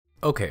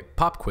Okay,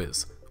 pop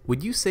quiz.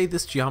 Would you say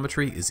this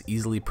geometry is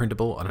easily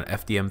printable on an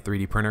FDM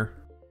 3D printer?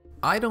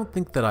 I don't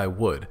think that I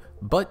would,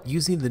 but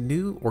using the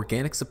new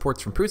organic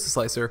supports from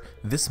PrusaSlicer,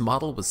 this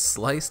model was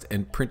sliced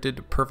and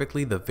printed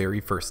perfectly the very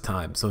first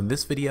time. So in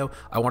this video,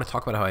 I want to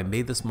talk about how I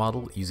made this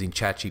model using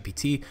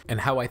ChatGPT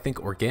and how I think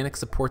organic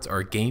supports are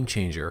a game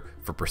changer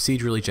for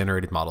procedurally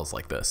generated models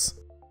like this.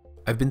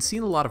 I've been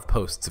seeing a lot of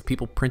posts of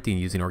people printing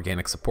using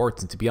organic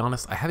supports, and to be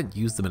honest, I haven't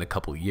used them in a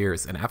couple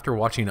years, and after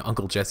watching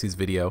Uncle Jesse's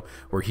video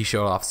where he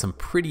showed off some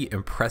pretty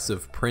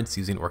impressive prints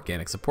using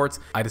organic supports,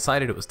 I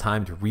decided it was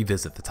time to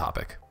revisit the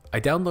topic. I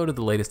downloaded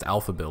the latest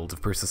alpha build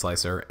of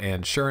PrusaSlicer,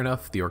 and sure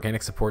enough, the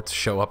organic supports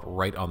show up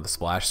right on the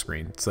splash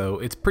screen, so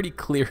it's pretty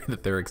clear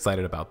that they're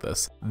excited about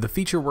this. The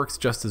feature works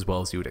just as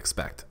well as you would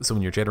expect, so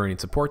when you're generating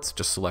supports,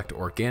 just select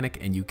organic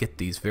and you get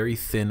these very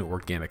thin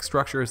organic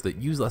structures that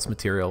use less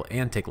material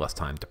and take less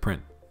time to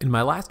print. In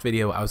my last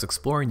video, I was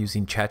exploring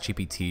using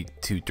ChatGPT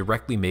to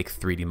directly make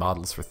 3D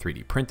models for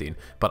 3D printing,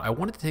 but I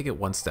wanted to take it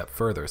one step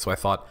further, so I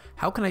thought,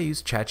 how can I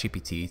use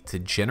ChatGPT to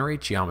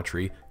generate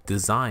geometry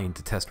designed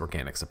to test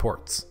organic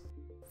supports?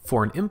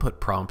 For an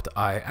input prompt,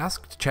 I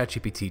asked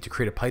ChatGPT to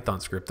create a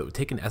Python script that would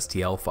take an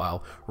STL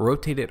file,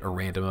 rotate it a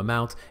random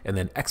amount, and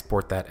then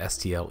export that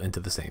STL into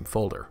the same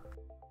folder.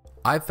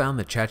 I've found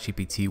that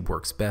ChatGPT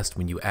works best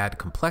when you add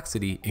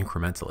complexity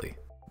incrementally.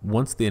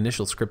 Once the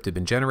initial script had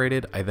been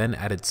generated, I then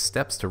added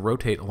steps to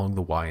rotate along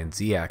the Y and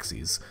Z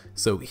axes.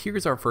 So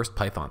here's our first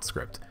Python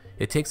script.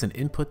 It takes an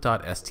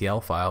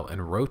input.stl file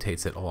and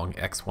rotates it along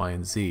X, Y,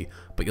 and Z,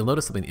 but you'll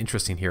notice something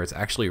interesting here. It's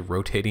actually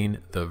rotating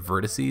the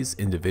vertices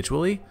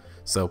individually.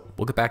 So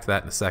we'll get back to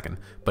that in a second,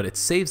 but it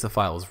saves the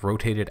file as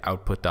rotated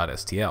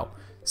output.stl.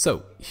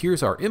 So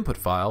here's our input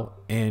file,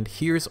 and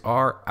here's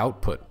our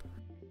output.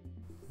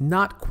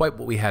 Not quite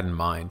what we had in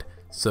mind.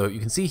 So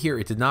you can see here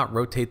it did not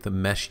rotate the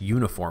mesh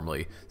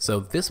uniformly. So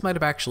this might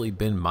have actually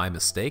been my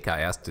mistake. I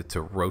asked it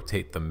to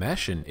rotate the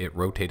mesh and it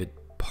rotated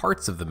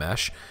parts of the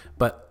mesh,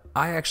 but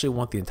I actually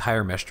want the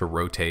entire mesh to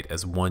rotate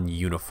as one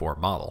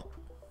uniform model.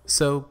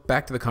 So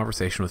back to the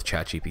conversation with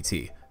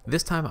ChatGPT.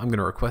 This time I'm going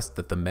to request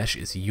that the mesh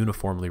is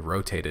uniformly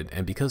rotated,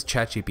 and because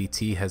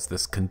ChatGPT has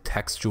this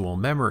contextual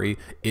memory,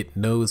 it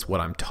knows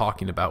what I'm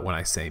talking about when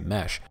I say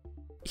mesh.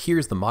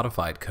 Here's the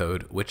modified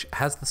code, which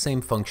has the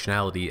same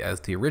functionality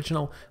as the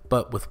original,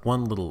 but with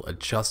one little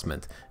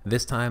adjustment.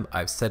 This time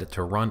I've set it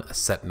to run a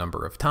set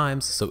number of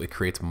times, so it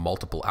creates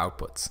multiple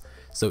outputs.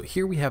 So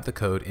here we have the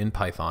code in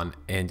Python,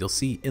 and you'll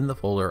see in the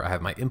folder I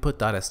have my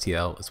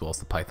input.stl as well as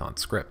the Python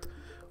script.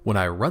 When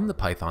I run the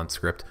Python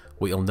script,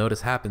 what you'll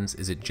notice happens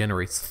is it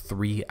generates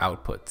 3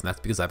 outputs, and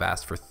that's because I've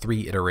asked for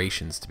 3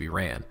 iterations to be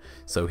ran.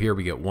 So here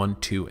we get 1,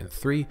 2, and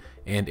 3,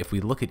 and if we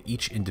look at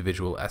each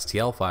individual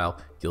STL file,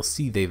 you'll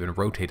see they've been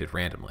rotated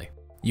randomly.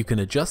 You can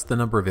adjust the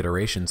number of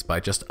iterations by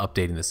just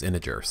updating this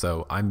integer,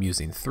 so I'm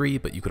using 3,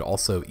 but you could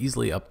also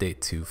easily update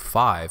to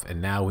 5,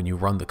 and now when you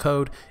run the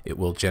code, it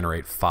will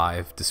generate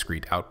 5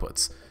 discrete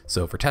outputs.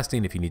 So for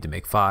testing, if you need to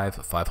make 5,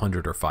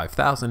 500, or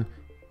 5,000,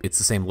 it's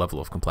the same level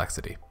of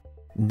complexity.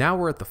 Now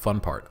we're at the fun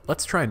part.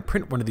 Let's try and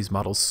print one of these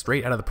models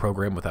straight out of the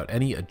program without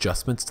any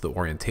adjustments to the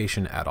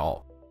orientation at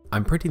all.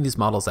 I'm printing these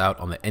models out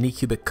on the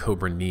Anycubic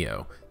Cobra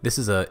Neo. This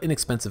is an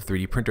inexpensive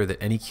 3D printer that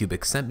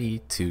Anycubic sent me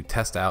to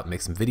test out and make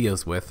some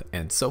videos with,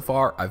 and so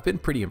far I've been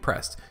pretty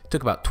impressed. It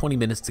took about 20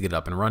 minutes to get it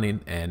up and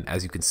running, and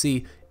as you can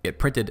see, it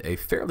printed a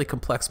fairly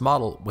complex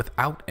model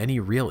without any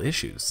real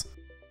issues.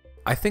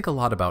 I think a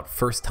lot about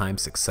first-time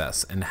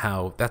success and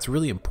how that's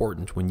really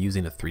important when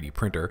using a 3D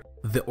printer.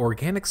 The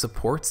organic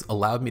supports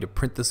allowed me to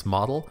print this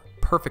model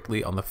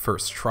perfectly on the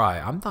first try.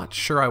 I'm not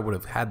sure I would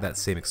have had that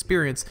same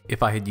experience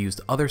if I had used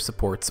other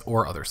supports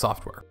or other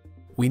software.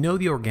 We know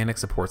the organic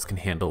supports can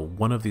handle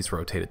one of these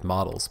rotated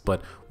models,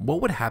 but what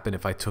would happen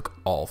if I took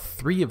all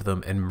 3 of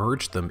them and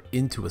merged them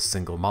into a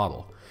single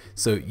model?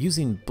 So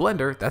using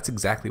Blender, that's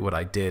exactly what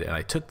I did, and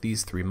I took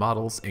these 3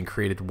 models and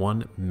created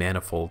one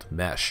manifold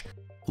mesh.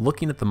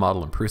 Looking at the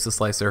model in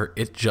PrusaSlicer,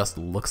 it just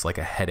looks like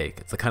a headache.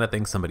 It's the kind of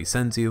thing somebody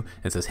sends you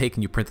and says, hey,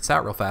 can you print this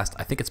out real fast?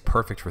 I think it's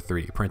perfect for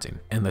 3D printing.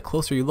 And the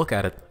closer you look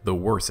at it, the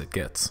worse it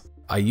gets.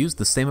 I used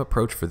the same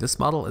approach for this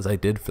model as I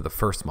did for the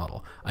first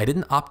model. I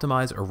didn't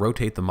optimize or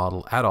rotate the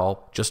model at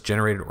all, just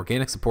generated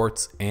organic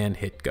supports and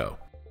hit go.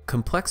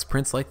 Complex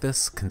prints like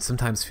this can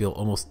sometimes feel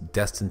almost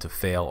destined to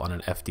fail on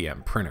an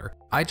FDM printer.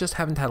 I just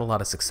haven't had a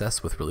lot of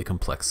success with really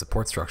complex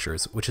support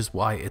structures, which is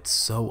why it's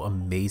so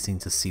amazing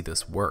to see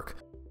this work.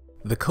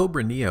 The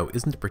Cobra Neo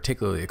isn't a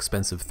particularly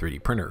expensive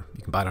 3D printer.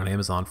 You can buy it on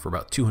Amazon for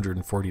about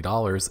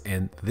 $240,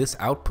 and this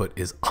output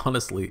is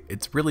honestly,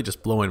 it's really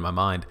just blowing my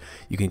mind.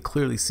 You can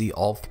clearly see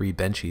all 3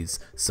 benches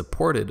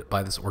supported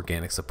by this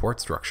organic support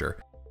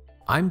structure.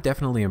 I'm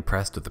definitely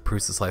impressed with the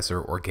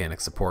PrusaSlicer organic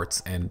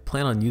supports and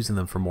plan on using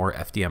them for more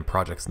FDM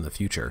projects in the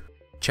future.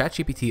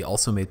 ChatGPT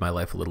also made my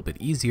life a little bit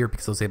easier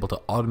because I was able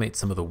to automate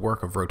some of the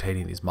work of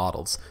rotating these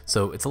models.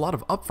 So it's a lot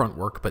of upfront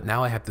work, but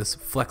now I have this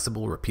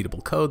flexible,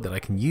 repeatable code that I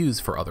can use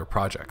for other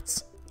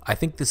projects. I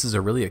think this is a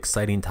really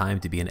exciting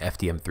time to be in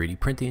FDM 3D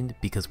printing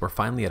because we're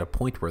finally at a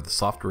point where the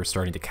software is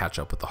starting to catch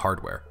up with the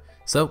hardware.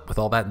 So with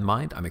all that in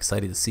mind, I'm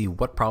excited to see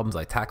what problems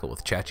I tackle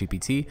with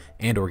ChatGPT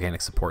and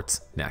organic supports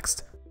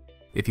next.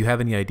 If you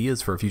have any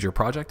ideas for a future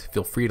project,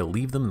 feel free to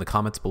leave them in the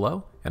comments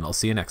below, and I'll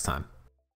see you next time.